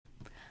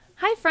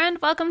Hi friend,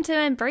 welcome to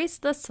Embrace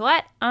the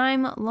Sweat.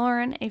 I'm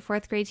Lauren, a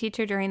 4th grade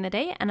teacher during the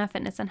day and a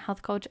fitness and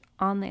health coach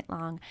all night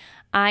long.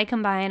 I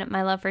combine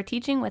my love for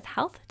teaching with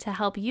health to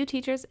help you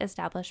teachers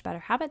establish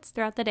better habits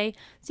throughout the day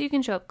so you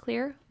can show up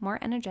clear, more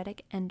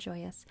energetic, and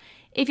joyous.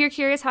 If you're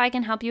curious how I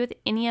can help you with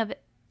any of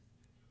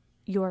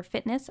your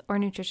fitness or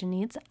nutrition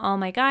needs, all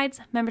my guides,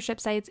 membership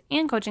sites,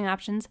 and coaching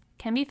options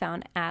can be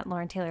found at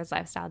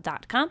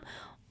laurentaylorslifestyle.com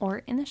or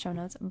in the show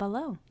notes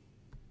below.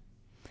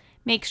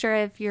 Make sure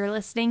if you're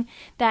listening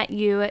that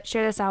you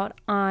share this out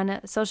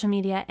on social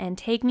media and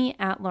tag me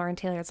at Lauren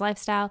Taylor's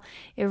Lifestyle.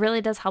 It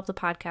really does help the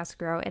podcast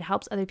grow. It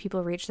helps other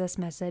people reach this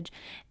message.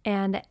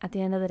 And at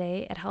the end of the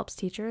day, it helps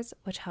teachers,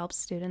 which helps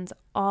students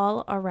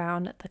all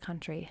around the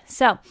country.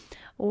 So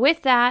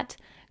with that,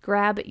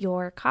 grab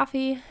your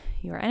coffee,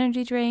 your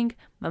energy drink,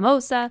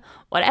 mimosa,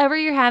 whatever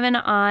you're having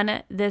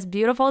on this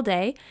beautiful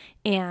day,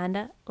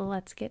 and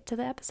let's get to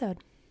the episode.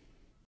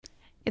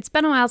 It's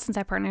been a while since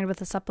I partnered with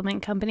a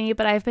supplement company,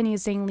 but I've been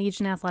using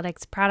Legion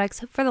Athletics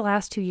products for the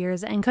last 2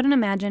 years and couldn't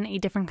imagine a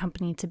different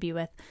company to be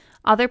with.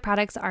 All their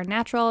products are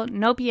natural,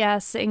 no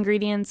BS,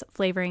 ingredients,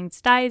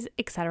 flavorings, dyes,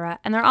 etc.,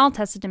 and they're all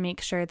tested to make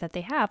sure that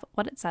they have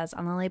what it says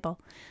on the label.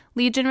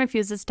 Legion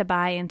refuses to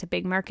buy into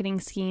big marketing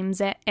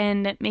schemes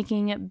and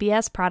making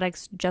BS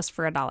products just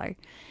for $1.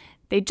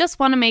 They just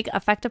want to make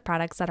effective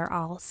products that are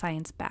all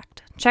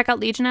science-backed. Check out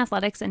Legion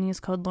Athletics and use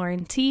code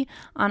LaurenT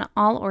on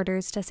all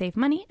orders to save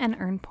money and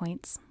earn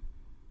points.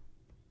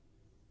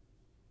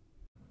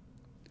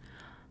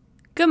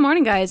 Good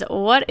morning, guys.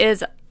 What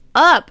is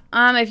up?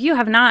 If you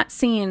have not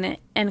seen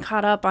and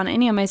caught up on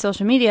any of my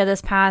social media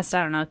this past,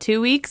 2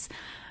 weeks,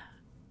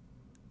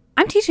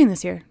 I'm teaching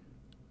this year.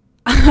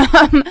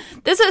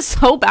 This is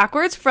so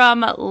backwards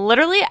from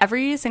literally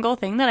every single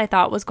thing that I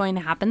thought was going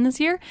to happen this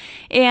year.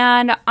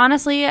 And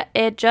honestly,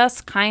 it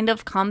just kind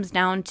of comes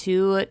down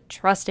to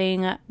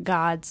trusting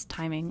God's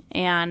timing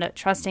and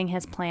trusting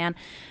his plan,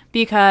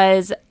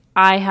 because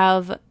I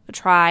have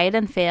tried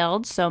and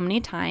failed so many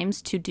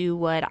times to do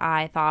what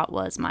I thought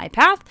was my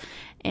path,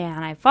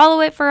 and I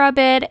follow it for a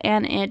bit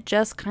and it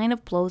just kind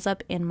of blows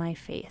up in my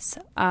face.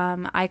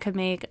 I could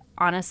make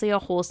honestly a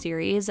whole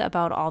series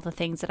about all the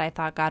things that I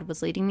thought God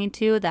was leading me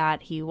to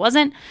that he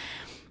wasn't.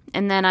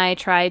 And then I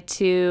tried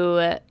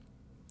to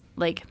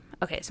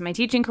so my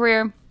teaching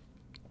career,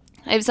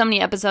 I have so many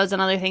episodes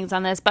and other things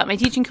on this, but my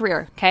teaching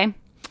career, okay?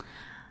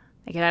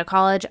 I get out of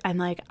college, I'm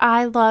like,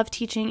 I love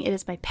teaching. It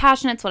is my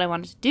passion. It's what I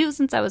wanted to do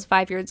since I was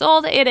 5 years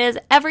old. It is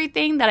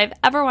everything that I've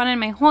ever wanted in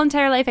my whole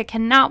entire life. I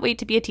cannot wait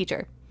to be a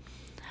teacher.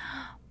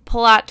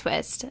 Plot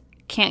twist,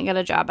 can't get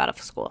a job out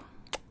of school.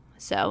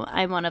 So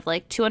I'm one of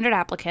 200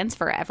 applicants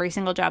for every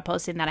single job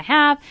posting that I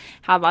have,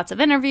 had lots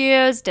of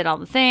interviews, did all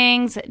the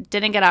things,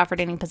 didn't get offered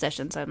any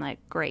positions. So I'm like,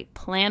 great,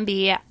 plan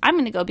B, I'm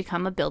going to go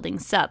become a building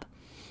sub.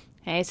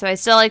 Okay, so I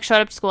still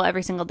showed up to school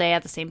every single day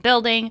at the same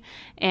building,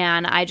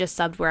 and I just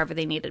subbed wherever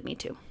they needed me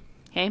to.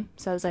 Okay,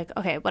 so I was like,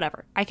 okay,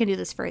 whatever, I can do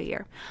this for a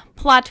year.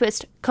 Plot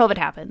twist, COVID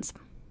happens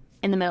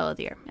in the middle of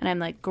the year, and I'm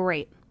like,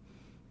 great.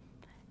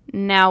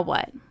 Now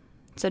what?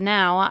 So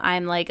now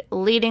I'm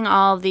leading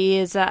all of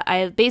these.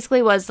 I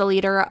basically was the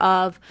leader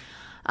of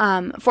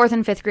 4th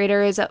and 5th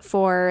graders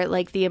for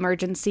the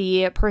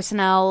emergency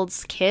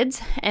personnel's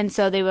kids. And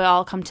so they would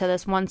all come to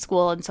this one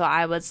school. And so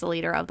I was the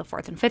leader of the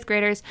 4th and 5th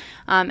graders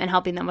and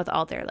helping them with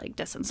all their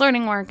distance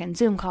learning work and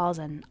Zoom calls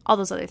and all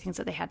those other things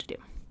that they had to do.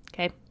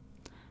 Okay.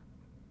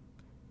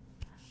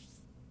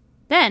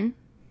 Then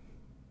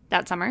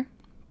that summer,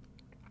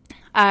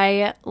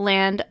 I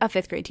land a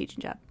 5th grade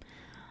teaching job.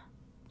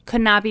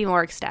 Could not be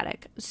more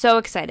ecstatic. So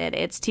excited.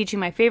 It's teaching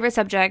my favorite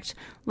subject,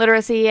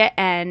 literacy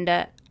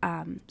and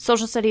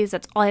social studies.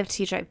 That's all I have to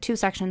teach. I have 2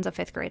 sections of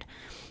 5th grade.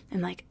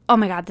 I'm like, oh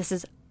my God, this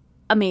is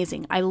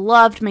amazing. I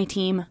loved my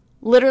team.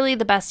 Literally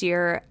the best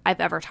year I've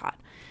ever taught.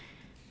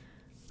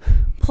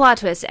 Plot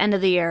twist, end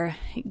of the year,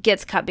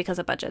 gets cut because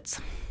of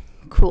budgets.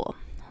 Cool.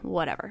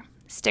 Whatever.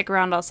 Stick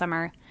around all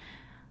summer.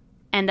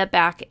 End up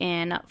back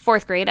in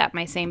 4th grade at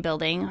my same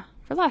building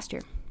for last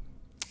year.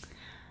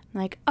 I'm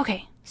like,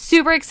 okay,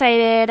 super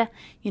excited.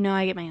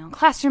 I get my own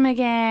classroom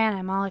again.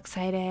 I'm all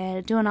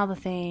excited, doing all the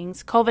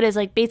things. COVID is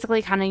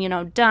basically kind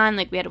of, done.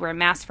 We had to wear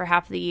masks for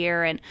half of the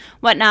year and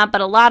whatnot.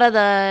 But a lot of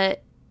the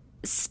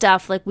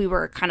stuff, we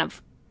were kind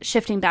of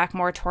shifting back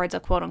more towards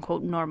a quote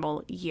unquote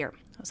normal year.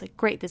 I was like,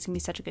 great, this is going to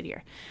be such a good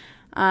year.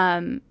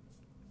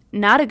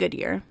 Not a good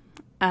year.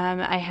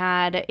 I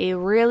had a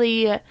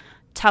really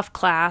tough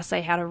class.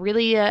 I had a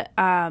really,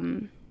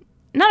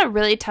 not a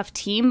really tough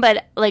team,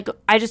 but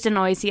I just didn't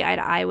always see eye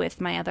to eye with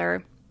my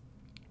other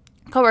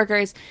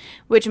coworkers,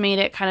 which made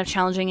it kind of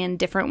challenging in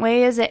different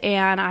ways.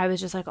 And I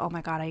was just like, oh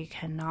my God, I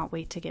cannot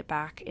wait to get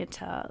back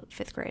into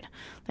 5th grade.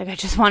 I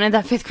just wanted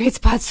that 5th grade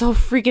spot so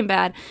freaking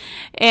bad.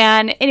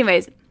 And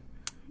anyways,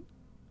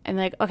 I'm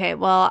like, okay,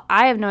 well,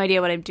 I have no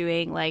idea what I'm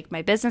doing.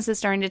 My business is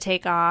starting to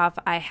take off.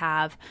 I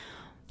have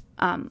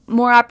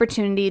more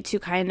opportunity to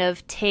kind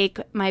of take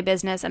my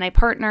business, and I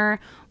partner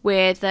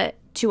with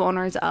 2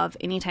 owners of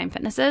Anytime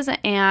Fitnesses.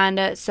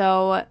 And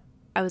so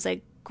I was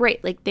like,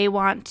 great. Like, they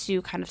want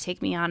to kind of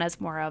take me on as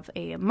more of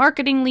a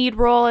marketing lead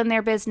role in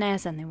their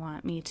business, and they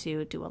want me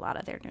to do a lot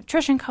of their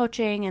nutrition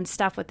coaching and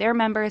stuff with their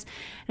members.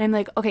 And I'm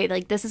like, okay,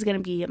 like, this is going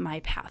to be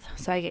my path.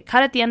 So I get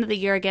cut at the end of the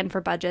year again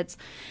for budgets,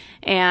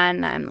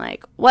 and I'm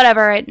like,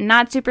 whatever,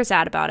 not super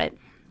sad about it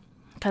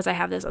because I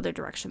have this other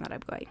direction that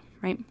I'm going,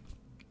 right?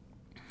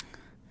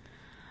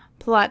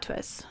 Plot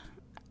twist.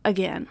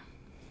 Again,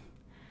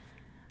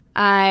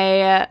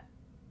 I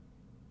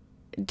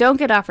don't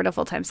get offered a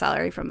full-time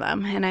salary from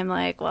them. And I'm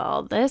like,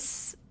 well,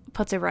 this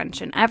puts a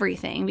wrench in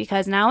everything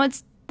because now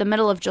it's the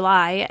middle of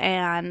July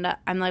and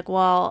I'm like,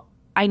 well,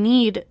 I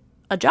need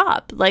a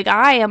job. Like,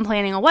 I am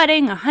planning a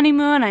wedding, a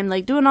honeymoon. I'm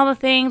like doing all the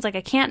things. Like,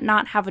 I can't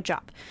not have a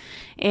job.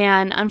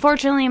 And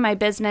unfortunately, my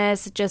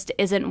business just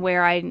isn't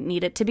where I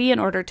need it to be in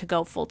order to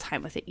go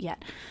full-time with it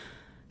yet.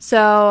 So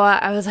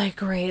I was like,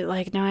 great,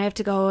 like, now I have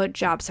to go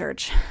job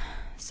search.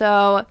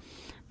 So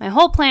my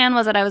whole plan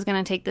was that I was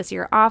going to take this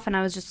year off and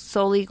I was just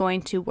solely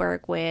going to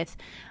work with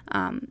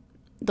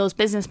those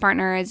business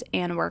partners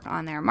and work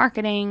on their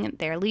marketing,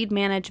 their lead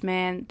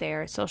management,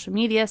 their social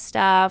media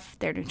stuff,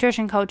 their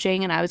nutrition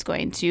coaching, and I was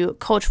going to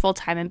coach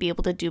full-time and be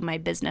able to do my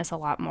business a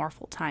lot more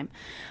full-time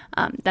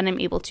than I'm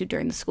able to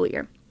during the school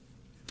year.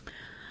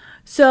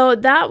 So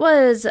that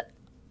was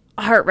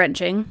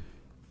heart-wrenching,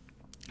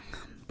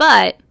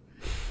 but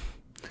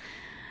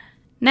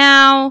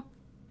now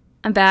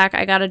I'm back.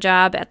 I got a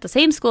job at the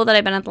same school that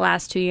I've been at the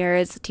last 2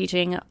 years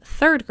teaching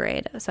third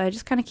grade. So I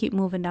just kind of keep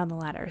moving down the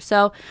ladder.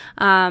 So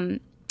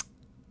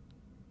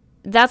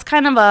that's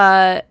kind of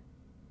a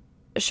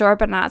short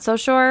but not so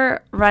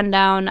short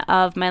rundown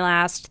of my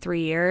last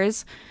 3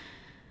 years.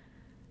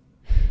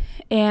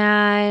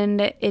 And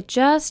it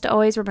just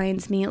always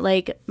reminds me,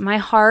 like, my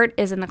heart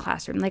is in the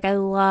classroom. Like, I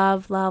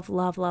love, love,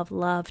 love, love,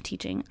 love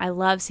teaching. I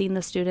love seeing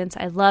the students.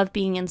 I love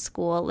being in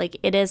school. Like,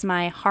 it is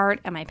my heart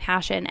and my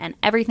passion and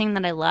everything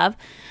that I love.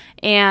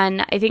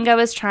 And I think I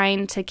was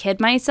trying to kid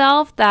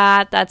myself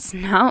that that's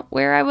not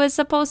where I was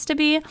supposed to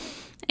be.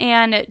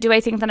 And do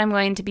I think that I'm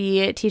going to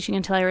be teaching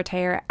until I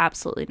retire?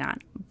 Absolutely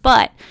not.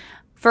 But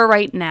for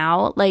right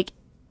now, like,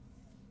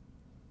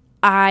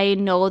 I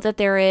know that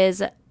there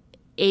is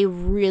a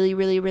really,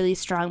 really, really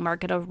strong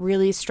market, a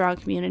really strong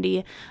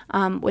community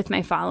with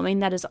my following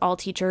that is all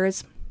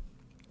teachers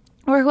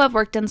or who have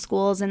worked in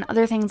schools and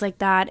other things like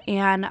that.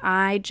 And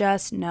I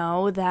just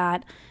know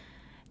that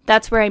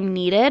that's where I'm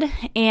needed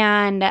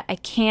and I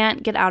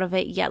can't get out of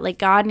it yet. Like,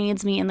 God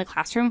needs me in the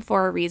classroom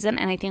for a reason.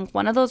 And I think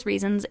one of those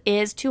reasons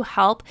is to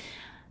help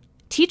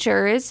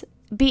teachers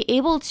be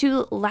able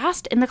to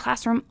last in the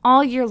classroom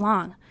all year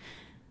long.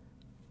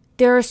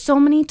 There are so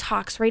many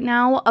talks right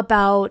now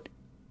about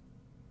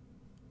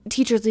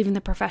teachers leaving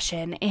the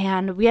profession,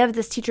 and we have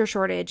this teacher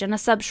shortage and a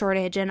sub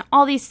shortage and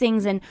all these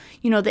things. And,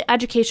 you know, the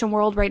education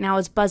world right now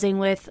is buzzing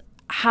with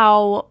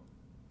how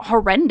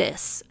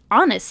horrendous,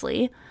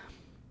 honestly,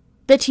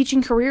 the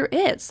teaching career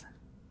is.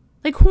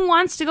 Like, who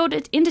wants to go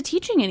into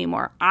teaching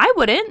anymore? I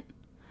wouldn't.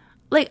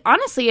 Like,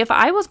 honestly, if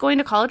I was going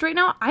to college right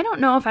now, I don't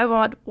know if I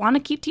would want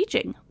to keep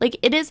teaching. Like,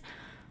 it is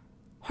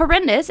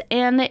horrendous,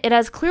 and it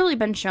has clearly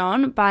been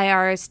shown by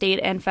our state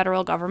and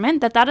federal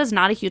government that that is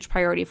not a huge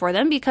priority for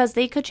them because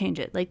they could change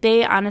it. Like,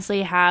 they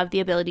honestly have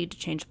the ability to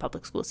change the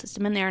public school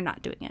system, and they're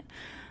not doing it.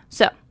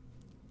 So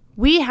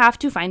we have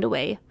to find a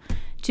way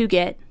to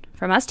get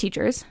from us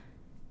teachers,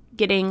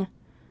 getting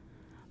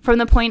from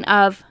the point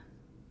of,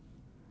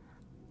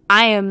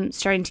 I am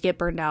starting to get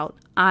burned out.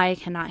 I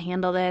cannot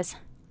handle this.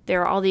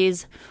 There are all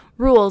these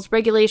rules,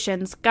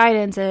 regulations,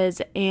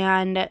 guidances,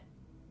 and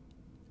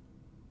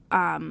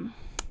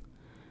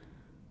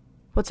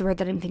what's the word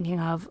that I'm thinking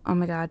of? Oh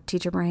my God,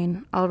 teacher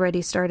brain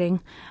already starting.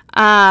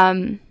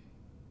 Like,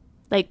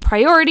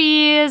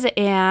 priorities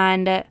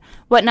and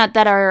whatnot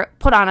that are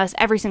put on us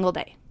every single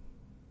day,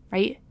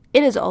 right?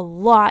 It is a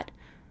lot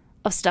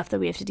of stuff that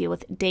we have to deal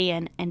with day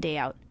in and day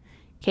out.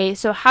 Okay,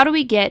 so how do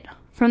we get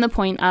from the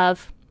point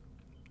of,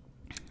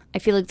 I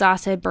feel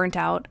exhausted, burnt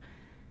out,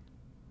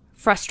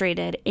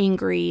 frustrated,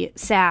 angry,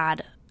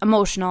 sad,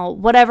 emotional,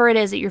 whatever it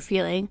is that you're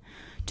feeling,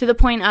 to the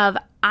point of,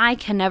 I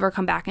can never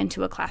come back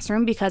into a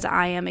classroom because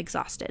I am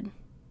exhausted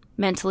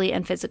mentally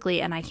and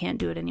physically and I can't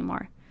do it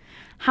anymore.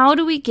 How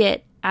do we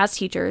get, as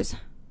teachers,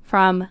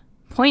 from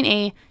point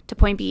A to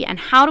point B, and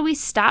how do we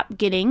stop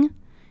getting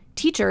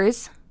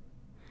teachers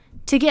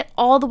to get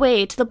all the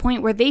way to the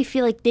point where they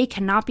feel like they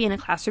cannot be in a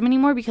classroom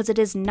anymore because it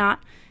is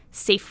not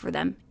safe for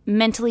them,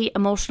 mentally,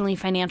 emotionally,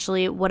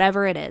 financially,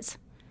 whatever it is?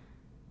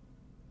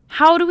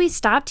 How do we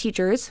stop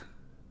teachers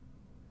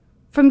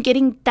from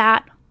getting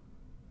that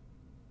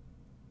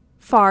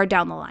far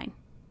down the line?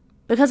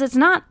 Because it's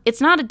not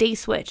a day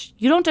switch.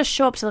 You don't just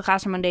show up to the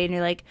classroom one day and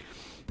you're like,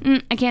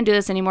 I can't do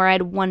this anymore. I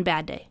had one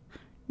bad day.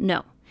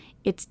 No,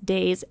 it's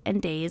days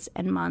and days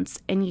and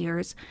months and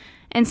years,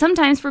 and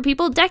sometimes for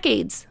people,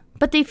 decades.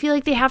 But they feel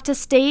like they have to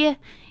stay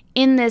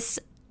in this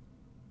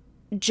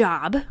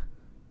job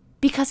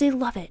because they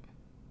love it,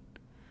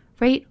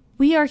 right?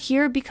 We are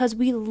here because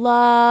we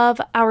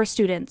love our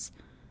students.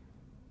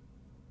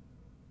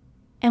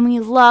 And we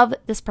love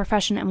this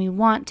profession and we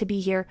want to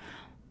be here.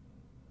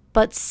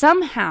 But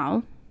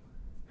somehow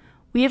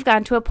we have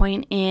gotten to a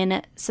point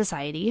in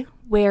society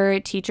where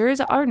teachers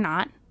are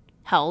not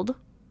held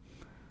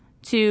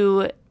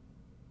to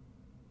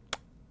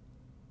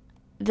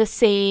the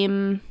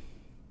same,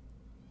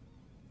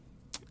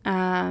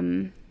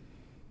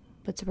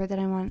 what's the word that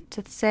I want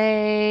to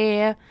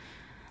say?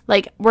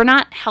 Like, we're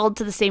not held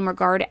to the same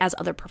regard as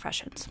other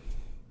professions,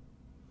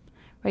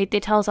 right? They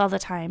tell us all the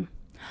time,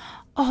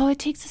 oh, it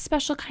takes a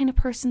special kind of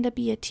person to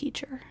be a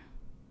teacher.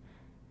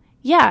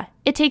 Yeah,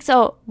 it takes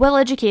a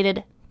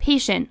well-educated,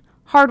 patient,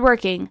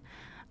 hardworking,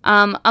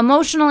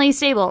 emotionally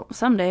stable,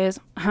 some days,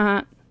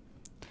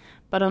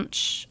 but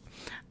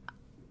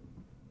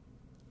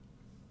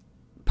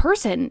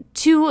person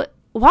to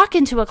walk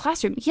into a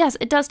classroom. Yes,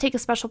 it does take a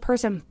special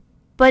person,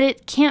 but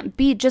it can't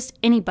be just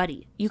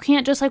anybody. You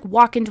can't just like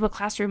walk into a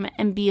classroom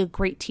and be a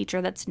great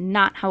teacher. That's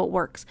not how it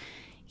works.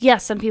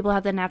 Yes, some people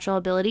have the natural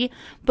ability,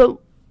 but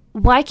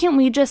why can't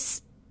we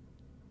just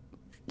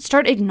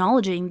start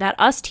acknowledging that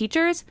us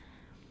teachers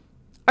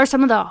are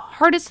some of the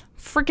hardest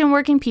freaking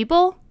working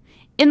people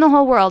in the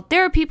whole world?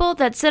 There are people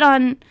that sit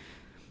on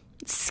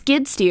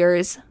skid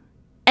steers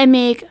and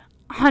make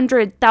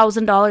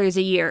 $100,000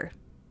 a year,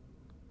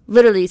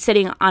 literally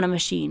sitting on a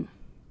machine.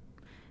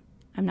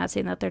 I'm not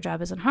saying that their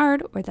job isn't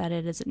hard or that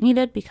it isn't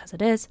needed, because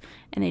it is,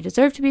 and they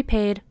deserve to be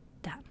paid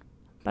that.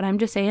 But I'm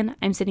just saying,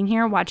 I'm sitting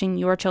here watching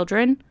your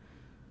children,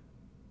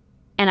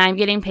 and I'm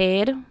getting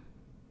paid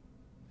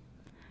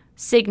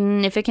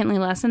significantly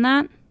less than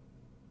that,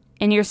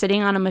 and you're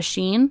sitting on a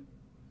machine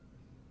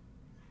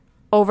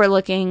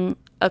overlooking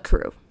a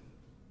crew.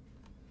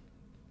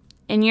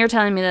 And you're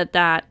telling me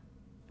that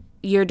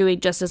you're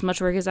doing just as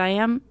much work as I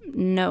am?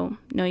 No,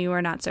 you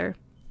are not, sir.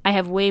 I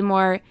have way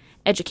more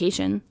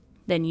education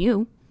than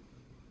you.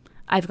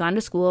 I've gone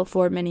to school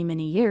for many,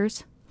 many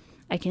years.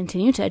 I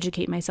continue to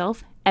educate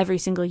myself every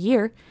single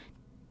year.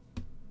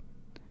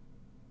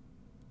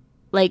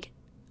 Like,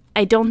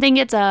 I don't think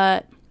it's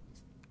to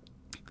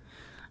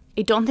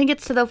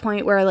the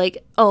point where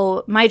like,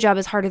 oh, my job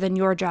is harder than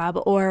your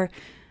job, or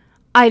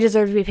I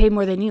deserve to be paid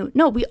more than you.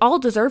 No, we all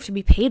deserve to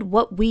be paid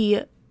what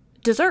we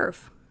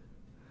deserve.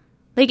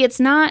 Like, it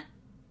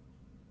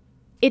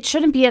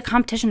shouldn't be a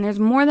competition. There's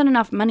more than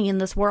enough money in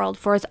this world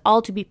for us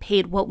all to be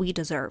paid what we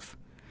deserve,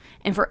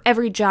 and for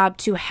every job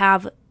to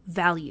have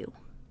value.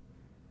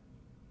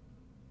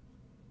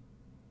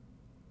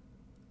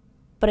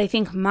 But I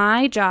think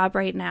my job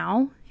right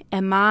now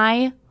and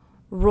my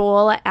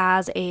role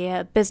as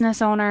a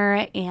business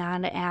owner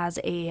and as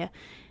I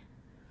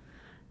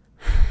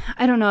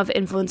don't know if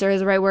influencer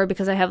is the right word,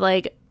 because I have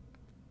like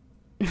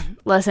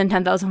less than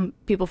 10,000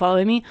 people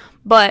following me,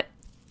 but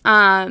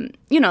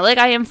like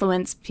I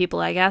influence people,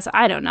 I guess.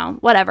 I don't know.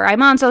 Whatever.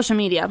 I'm on social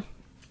media.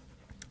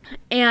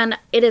 And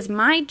it is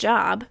my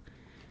job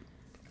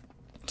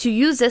to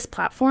use this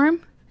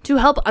platform to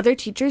help other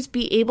teachers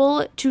be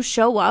able to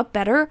show up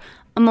better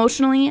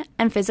emotionally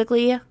and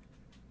physically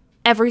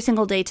every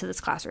single day to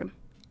this classroom.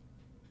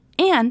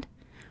 And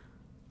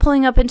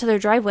pulling up into their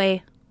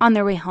driveway on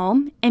their way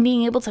home and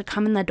being able to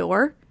come in the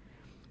door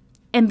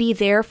and be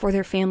there for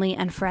their family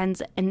and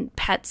friends and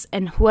pets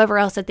and whoever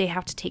else that they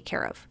have to take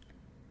care of.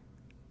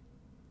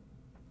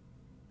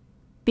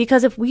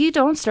 Because if we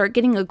don't start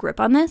getting a grip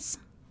on this,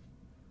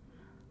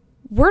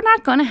 we're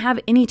not going to have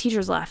any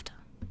teachers left.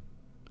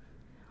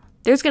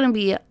 There's going to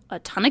be a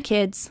ton of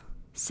kids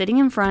sitting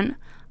in front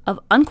of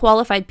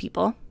unqualified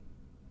people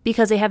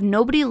because they have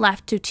nobody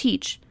left to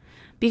teach,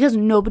 because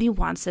nobody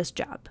wants this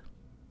job.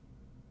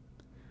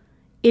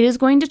 It is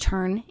going to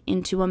turn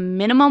into a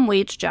minimum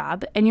wage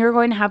job, and you're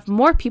going to have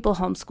more people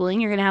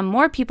homeschooling. You're going to have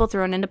more people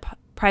thrown into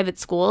private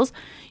schools.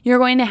 You're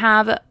going to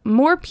have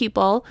more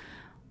people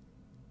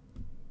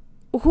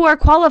who are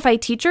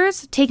qualified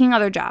teachers taking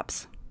other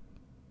jobs.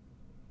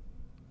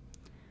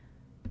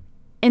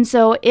 And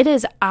so it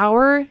is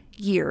our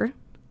year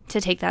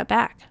to take that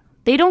back.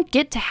 They don't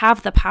get to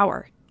have the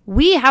power.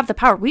 We have the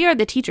power. We are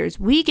the teachers.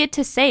 We get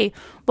to say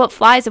what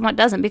flies and what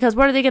doesn't, because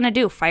what are they going to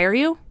do? Fire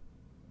you?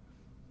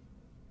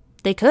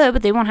 They could,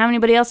 but they won't have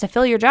anybody else to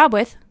fill your job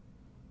with.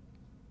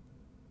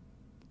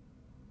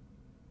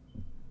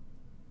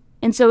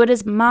 And so it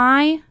is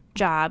my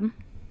job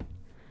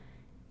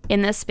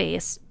in this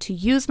space to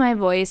use my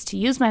voice, to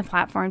use my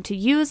platform, to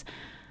use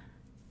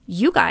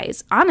you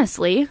guys,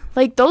 honestly,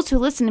 like those who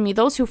listen to me,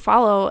 those who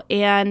follow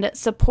and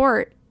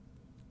support.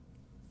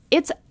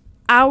 It's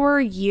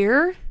our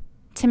year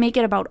to make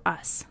it about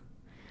us.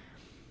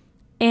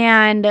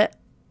 And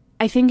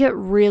I think it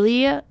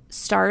really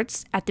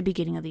starts at the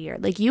beginning of the year.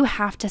 Like, you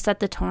have to set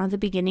the tone at the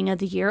beginning of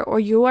the year, or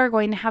you are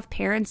going to have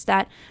parents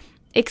that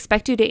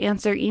expect you to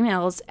answer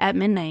emails at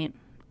midnight,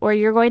 or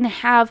you're going to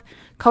have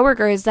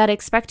coworkers that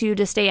expect you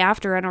to stay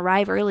after and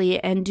arrive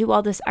early and do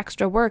all this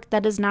extra work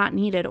that is not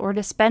needed, or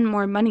to spend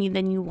more money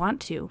than you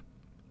want to.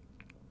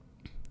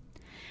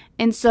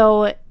 And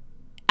so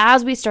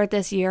as we start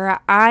this year,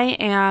 I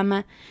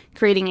am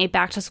creating a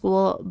back to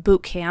school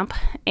boot camp,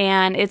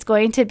 and it's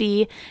going to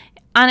be,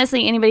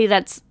 honestly, anybody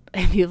that's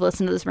if you've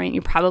listened to this right,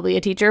 you're probably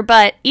a teacher.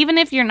 But even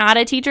if you're not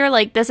a teacher,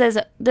 like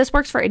this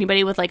works for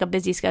anybody with like a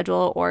busy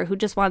schedule or who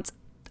just wants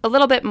a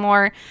little bit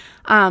more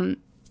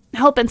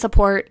help and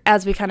support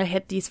as we kind of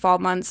hit these fall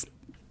months.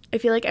 I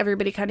feel like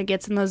everybody kind of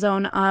gets in the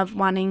zone of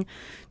wanting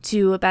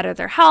to better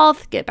their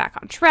health, get back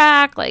on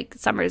track, like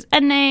summer's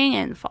ending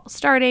and fall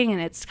starting,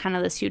 and it's kind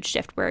of this huge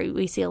shift where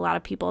we see a lot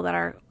of people that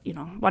are,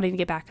 wanting to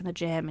get back in the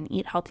gym and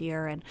eat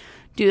healthier and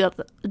do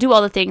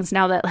all the things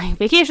now that like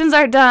vacations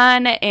are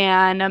done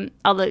and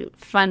all the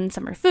fun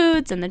summer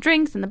foods and the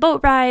drinks and the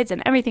boat rides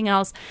and everything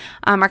else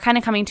are kind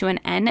of coming to an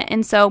end.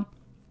 And so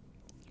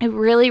I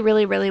really,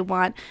 really, really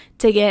want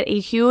to get a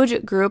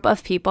huge group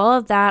of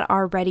people that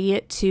are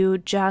ready to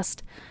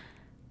just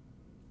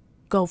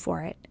go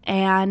for it.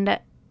 And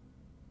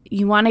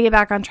you want to get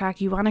back on track.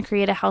 You want to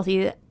create a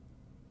healthy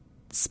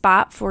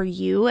spot for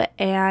you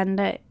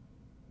and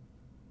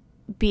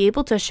be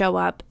able to show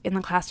up in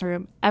the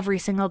classroom every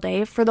single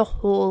day for the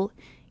whole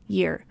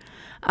year.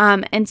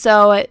 And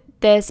so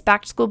this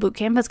back to school boot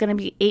camp is going to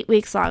be 8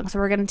 weeks long. So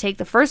we're going to take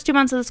the first 2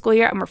 months of the school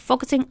year and we're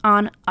focusing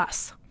on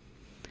us.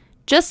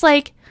 Just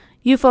like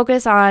you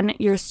focus on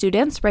your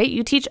students, right?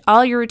 You teach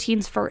all your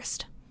routines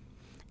first.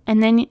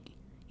 And then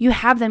you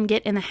have them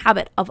get in the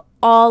habit of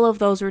all of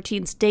those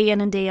routines day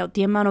in and day out,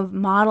 the amount of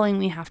modeling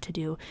we have to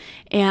do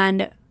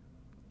and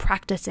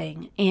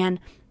practicing and,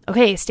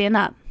 okay, stand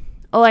up.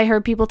 Oh, I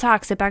heard people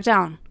talk, sit back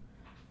down.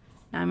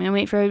 Now I'm going to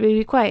wait for everybody to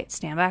be quiet.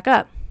 Stand back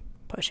up.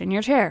 Push in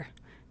your chair.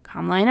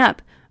 Come line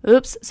up.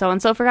 Oops,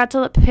 so-and-so forgot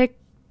to pick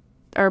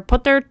or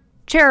put their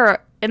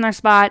chair in their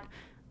spot.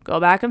 Go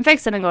back and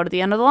fix it and go to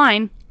the end of the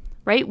line.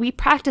 Right? We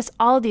practice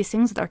all of these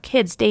things with our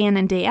kids day in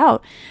and day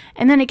out.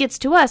 And then it gets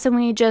to us and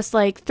we just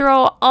like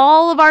throw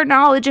all of our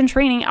knowledge and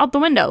training out the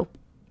window.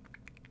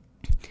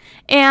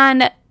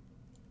 And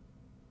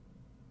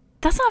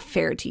that's not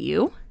fair to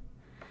you.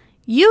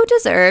 You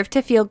deserve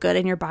to feel good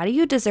in your body.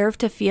 You deserve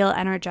to feel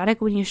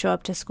energetic when you show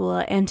up to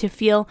school and to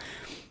feel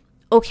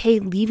okay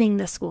leaving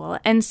the school.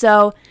 And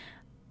so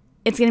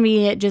it's going to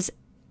be just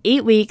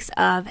 8 weeks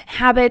of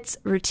habits,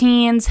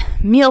 routines,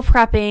 meal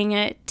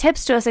prepping,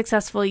 tips to a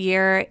successful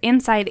year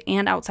inside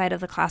and outside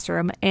of the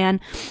classroom. And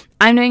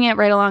I'm doing it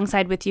right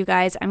alongside with you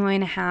guys. I'm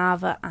going to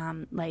have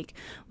like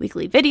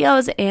weekly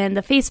videos in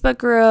the Facebook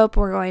group.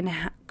 We're going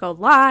to go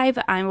live.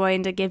 I'm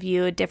going to give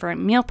you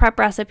different meal prep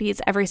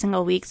recipes every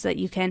single week so that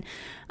you can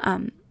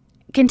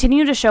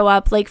continue to show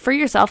up like for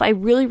yourself. I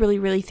really, really,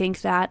 really think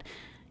that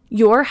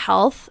your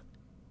health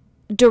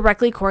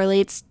directly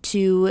correlates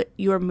to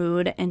your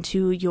mood and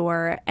to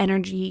your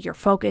energy, your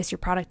focus, your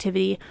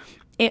productivity.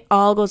 It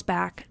all goes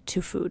back to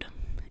food.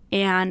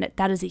 And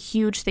that is a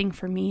huge thing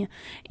for me.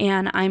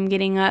 And I'm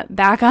getting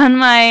back on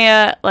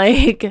my,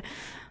 I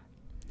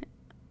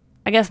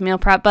guess meal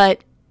prep,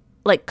 but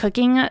like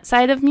cooking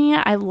side of me.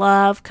 I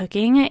love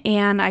cooking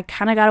and I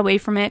kind of got away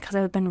from it because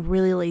I've been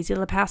really lazy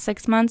the past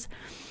 6 months.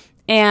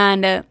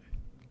 And I'm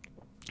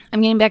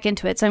getting back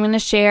into it. So I'm going to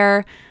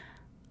share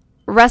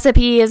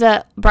recipes,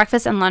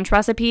 breakfast and lunch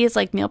recipes,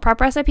 like meal prep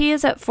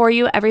recipes for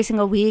you every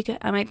single week.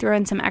 I might throw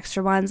in some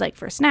extra ones like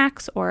for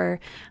snacks or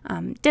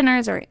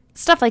dinners or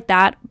stuff like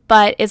that.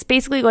 But it's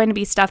basically going to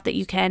be stuff that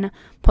you can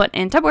put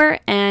in Tupperware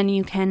and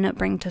you can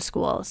bring to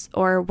schools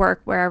or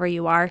work wherever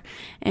you are.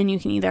 And you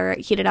can either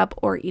heat it up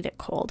or eat it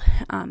cold.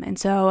 And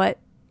so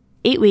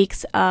 8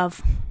 weeks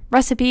of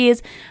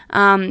recipes,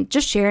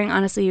 just sharing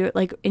honestly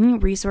like any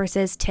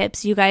resources,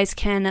 tips. You guys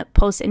can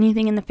post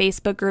anything in the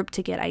Facebook group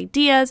to get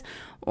ideas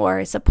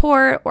or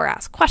support or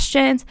ask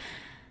questions.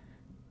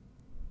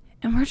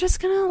 And we're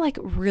just gonna like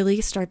really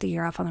start the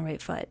year off on the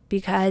right foot,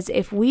 because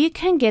if we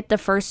can get the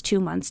first 2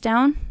 months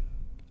down,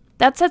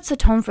 that sets the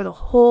tone for the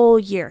whole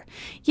year.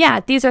 Yeah,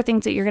 these are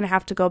things that you're gonna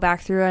have to go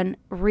back through and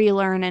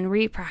relearn and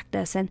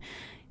repractice and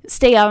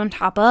stay on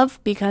top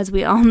of, because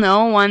we all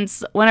know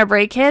once winter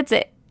break hits,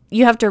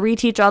 you have to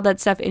reteach all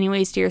that stuff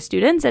anyways to your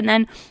students. And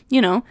then,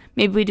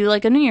 maybe we do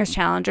like a New Year's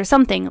challenge or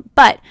something.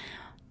 But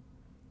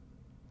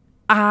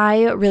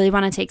I really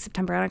want to take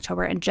September and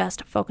October and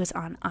just focus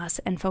on us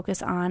and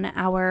focus on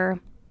our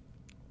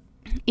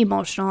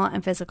emotional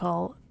and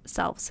physical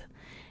selves.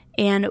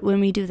 And when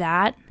we do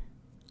that,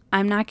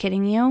 I'm not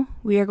kidding you,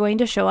 we are going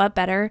to show up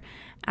better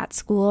at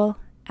school,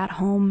 at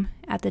home,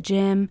 at the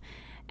gym,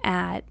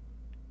 at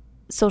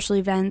social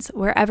events,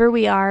 wherever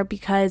we are,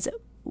 because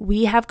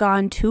we have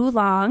gone too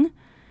long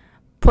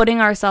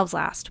putting ourselves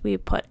last. We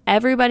put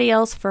everybody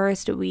else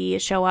first. We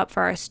show up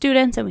for our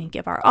students and we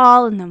give our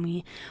all, and then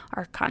we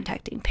are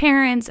contacting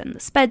parents and the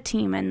SPED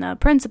team and the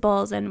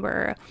principals, and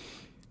we're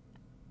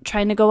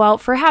trying to go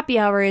out for happy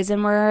hours,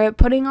 and we're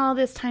putting all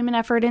this time and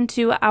effort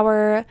into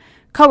our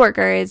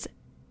coworkers,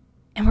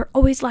 and we're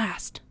always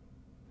last.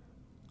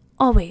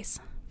 Always.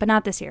 But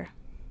not this year.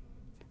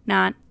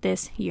 Not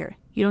this year.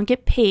 You don't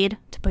get paid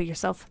to put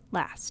yourself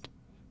last.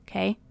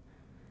 Okay?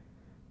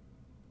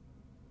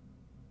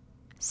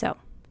 So,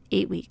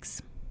 8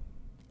 weeks.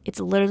 It's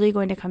literally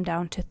going to come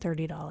down to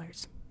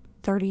 $30.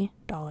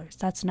 $30.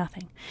 That's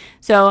nothing.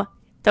 So,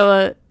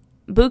 the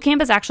boot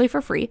camp is actually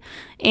for free.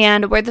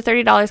 And where the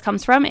 $30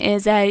 comes from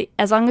is that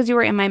as long as you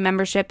are in my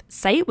membership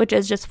site, which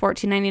is just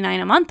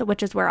 $14.99 a month,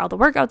 which is where all the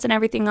workouts and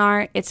everything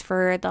are, it's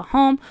for the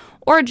home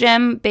or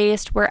gym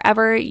based,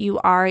 wherever you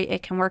are,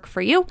 it can work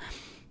for you.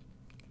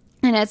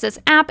 And it's this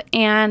app,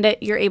 and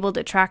you're able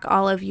to track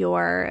all of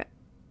your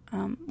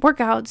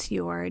workouts,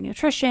 your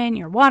nutrition,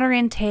 your water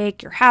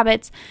intake, your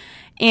habits.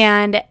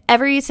 And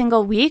every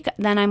single week,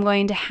 then I'm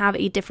going to have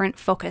a different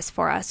focus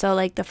for us. So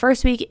like the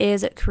first week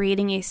is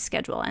creating a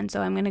schedule. And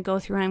so I'm going to go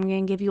through and I'm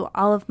going to give you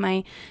all of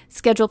my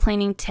schedule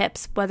planning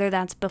tips, whether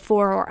that's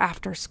before or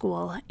after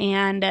school.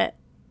 And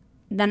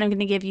then I'm going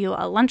to give you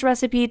a lunch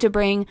recipe to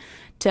bring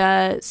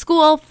to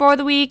school for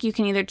the week. You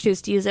can either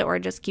choose to use it or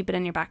just keep it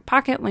in your back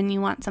pocket when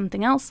you want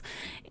something else.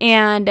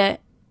 And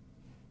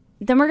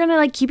then we're going to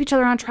like keep each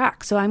other on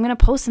track. So I'm going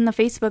to post in the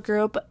Facebook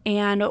group,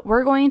 and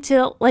we're going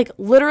to like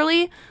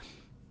literally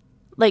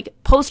like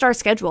post our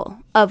schedule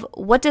of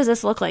what does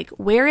this look like?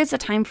 Where is the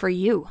time for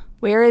you?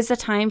 Where is the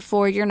time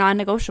for your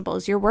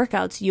non-negotiables, your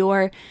workouts,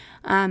 your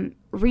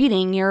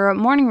reading, your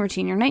morning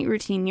routine, your night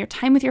routine, your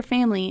time with your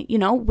family? You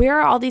know, where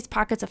are all these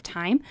pockets of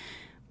time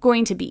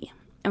going to be?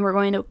 And we're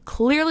going to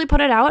clearly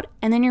put it out,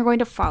 and then you're going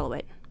to follow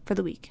it for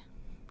the week.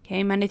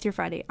 Okay, Monday through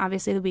Friday.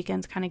 Obviously the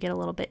weekends kind of get a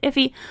little bit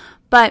iffy,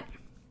 but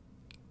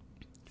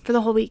for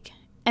the whole week.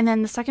 And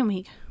then the second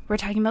week, we're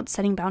talking about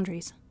setting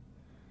boundaries.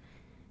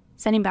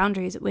 Setting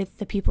boundaries with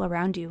the people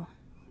around you,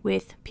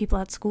 with people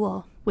at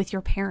school, with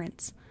your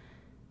parents.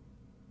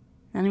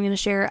 And I'm going to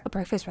share a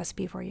breakfast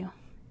recipe for you.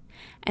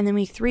 And then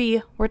week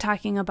 3, we're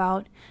talking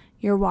about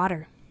your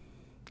water.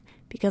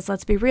 Because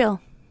let's be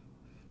real,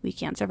 we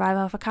can't survive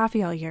off of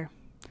coffee all year.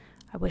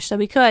 I wish that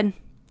we could.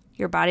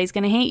 Your body's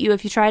going to hate you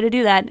if you try to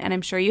do that, and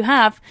I'm sure you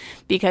have,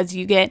 because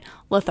you get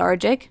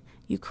lethargic,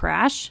 you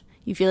crash,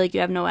 you feel like you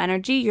have no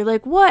energy. You're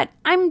like, what?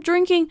 I'm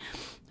drinking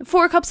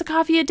 4 cups of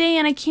coffee a day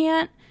and I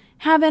can't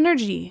have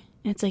energy.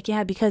 And it's like,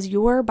 yeah, because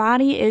your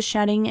body is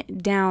shutting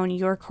down.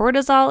 Your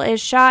cortisol is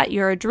shot.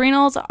 Your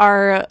adrenals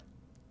are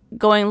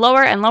going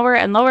lower and lower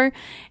and lower,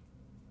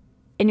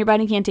 and your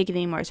body can't take it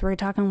anymore. So we're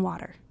talking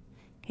water.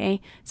 Okay.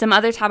 Some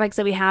other topics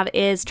that we have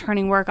is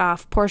turning work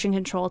off, portion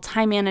control,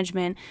 time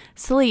management,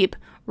 sleep,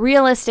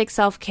 realistic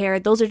self-care.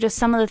 Those are just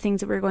some of the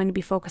things that we're going to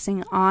be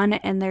focusing on.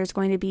 And there's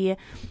going to be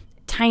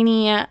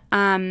tiny,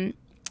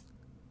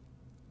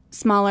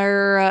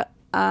 smaller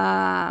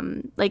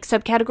like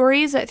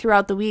subcategories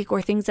throughout the week,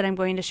 or things that I'm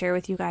going to share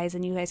with you guys,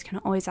 and you guys can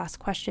always ask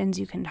questions.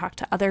 You can talk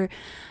to other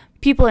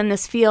people in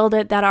this field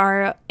that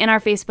are in our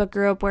Facebook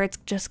group, where it's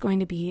just going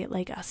to be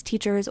like us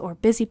teachers or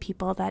busy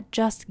people that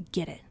just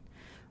get it,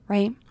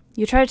 right?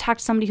 You try to talk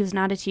to somebody who's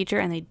not a teacher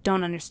and they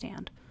don't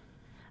understand.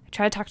 I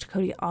try to talk to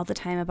Cody all the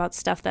time about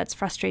stuff that's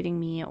frustrating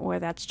me or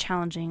that's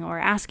challenging, or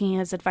asking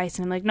his advice,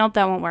 and I'm like, nope,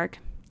 that won't work.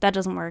 That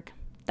doesn't work.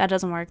 That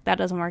doesn't work. That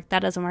doesn't work. That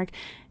doesn't work.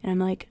 And I'm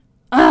like,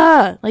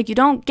 like you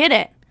don't get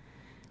it.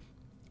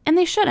 And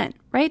they shouldn't,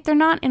 right? They're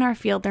not in our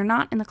field. They're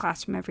not in the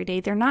classroom every day.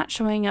 They're not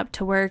showing up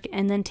to work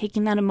and then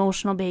taking that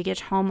emotional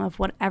baggage home of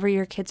whatever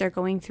your kids are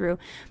going through.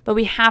 But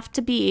we have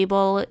to be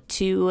able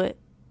to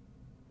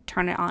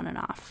turn it on and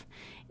off.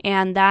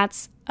 And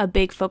that's a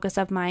big focus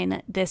of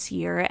mine this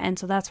year. And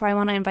so that's why I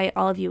want to invite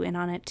all of you in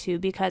on it too,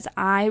 because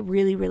I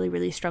really, really,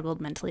 really struggled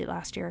mentally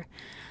last year.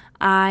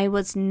 I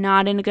was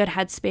not in a good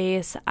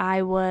headspace.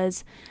 I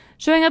was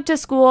showing up to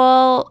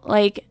school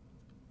like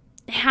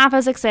half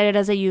as excited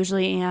as I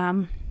usually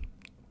am.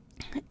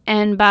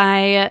 And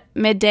by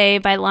midday,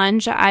 by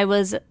lunch, I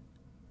was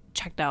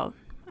checked out.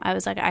 I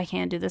was like, I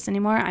can't do this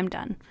anymore. I'm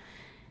done.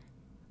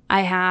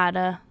 I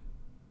had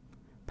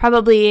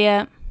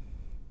probably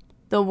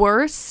the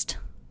worst.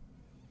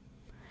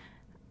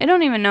 I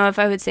don't even know if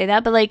I would say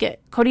that, but like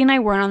Cody and I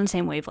weren't on the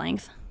same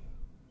wavelength.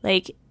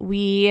 Like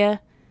I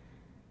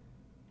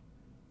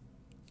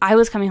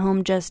was coming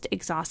home just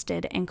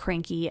exhausted and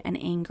cranky and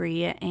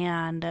angry,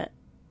 and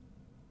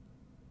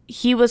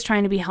he was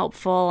trying to be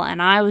helpful,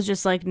 and I was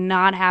just like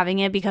not having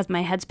it because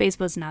my headspace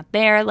was not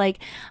there. Like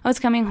I was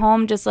coming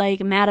home just like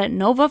mad at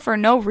Nova for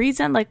no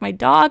reason, like my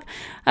dog.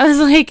 I was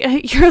like,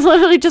 you're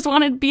literally just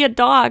wanted to be a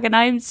dog, and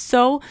I'm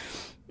so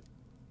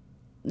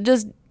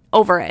just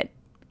over it.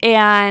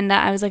 And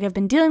I was like, I've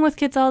been dealing with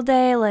kids all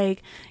day,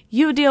 like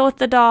you deal with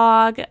the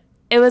dog.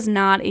 It was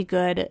not a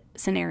good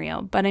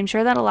scenario, but I'm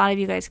sure that a lot of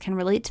you guys can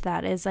relate to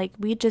that. Is like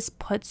we just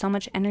put so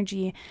much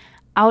energy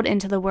out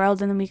into the world,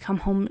 and then we come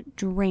home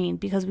drained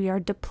because we are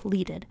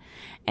depleted,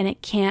 and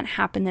it can't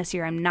happen this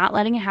year. I'm not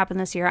letting it happen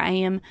this year. I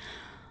am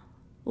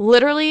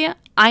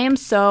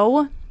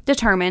so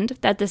determined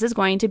that this is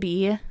going to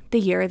be the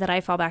year that I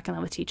fall back in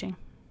love with teaching.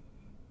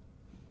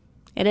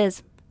 It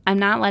is. I'm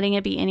not letting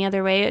it be any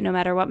other way, no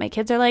matter what my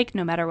kids are like,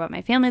 no matter what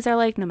my families are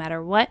like, no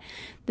matter what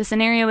the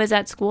scenario is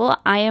at school.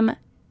 I am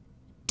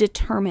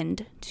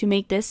determined to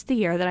make this the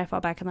year that I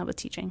fall back in love with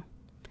teaching,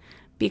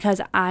 because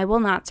I will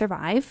not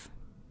survive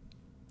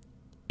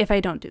if I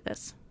don't do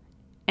this.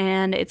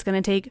 And it's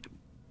going to take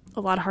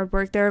a lot of hard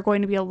work. There are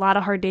going to be a lot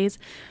of hard days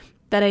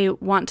that I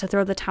want to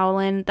throw the towel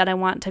in, that I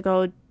want to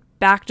go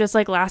back just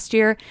like last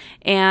year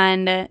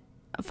and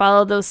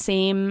follow those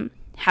same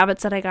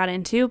habits that I got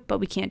into, but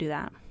we can't do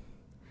that.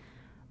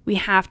 We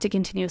have to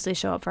continuously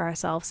show up for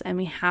ourselves, and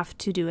we have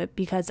to do it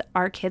because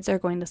our kids are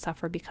going to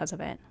suffer because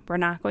of it. We're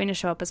not going to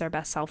show up as our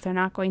best self. They're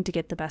not going to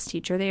get the best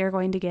teacher. They are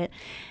going to get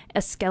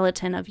a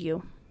skeleton of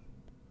you,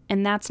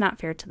 and that's not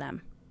fair to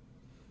them.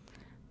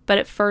 But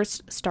it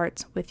first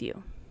starts with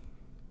you.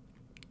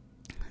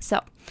 So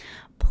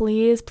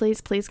please,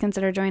 please, please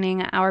consider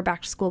joining our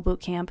back to school boot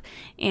camp.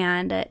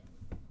 And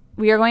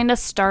we are going to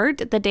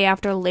start the day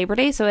after Labor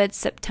Day. So it's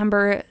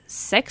September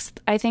 6th,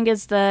 I think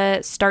is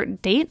the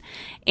start date.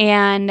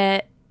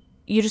 And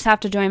you just have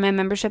to join my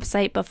membership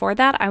site before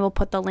that. I will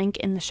put the link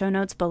in the show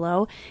notes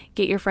below.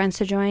 Get your friends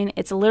to join.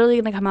 It's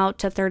literally going to come out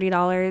to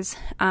 $30.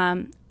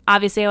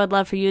 Obviously, I would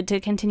love for you to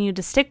continue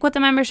to stick with the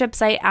membership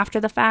site after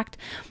the fact,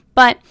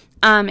 but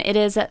it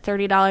is at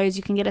 $30.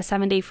 You can get a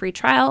 7-day free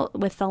trial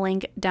with the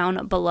link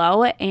down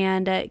below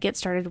and get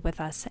started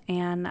with us.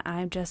 And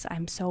I'm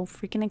so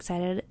freaking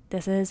excited.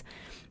 This is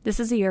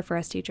a year for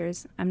us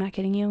teachers. I'm not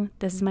kidding you.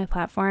 This is my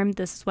platform.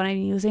 This is what I'm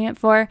using it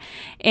for.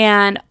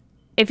 And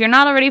if you're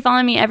not already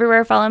following me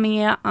everywhere, follow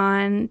me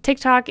on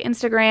TikTok,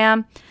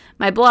 Instagram,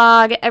 my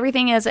blog.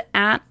 Everything is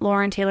at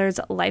Lauren Taylor's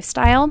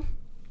Lifestyle.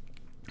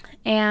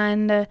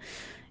 And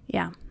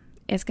yeah,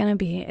 it's going to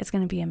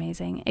be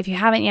amazing. If you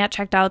haven't yet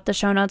checked out the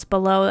show notes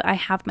below, I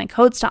have my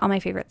codes to all my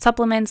favorite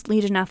supplements.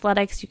 Legion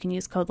Athletics, you can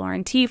use code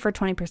LaurenT for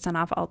 20%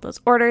 off all those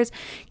orders.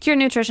 Cure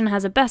Nutrition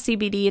has a best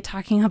CBD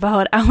talking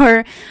about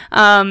our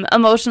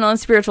emotional and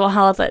spiritual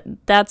health.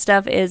 That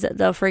stuff is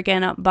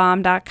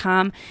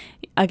thefreakingbomb.com.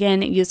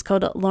 Again, use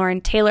code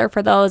Lauren Taylor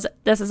for those.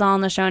 This is all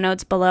in the show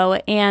notes below.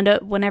 And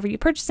whenever you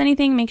purchase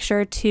anything, make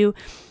sure to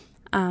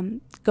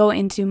go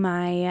into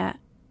my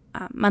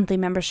monthly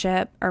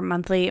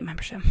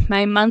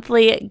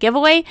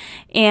giveaway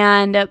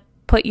and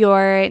put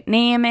your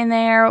name in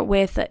there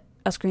with a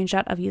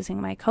screenshot of using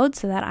my code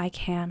so that I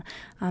can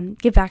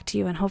give back to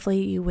you, and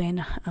hopefully you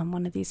win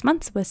one of these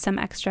months with some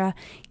extra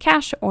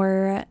cash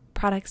or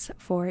products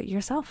for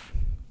yourself.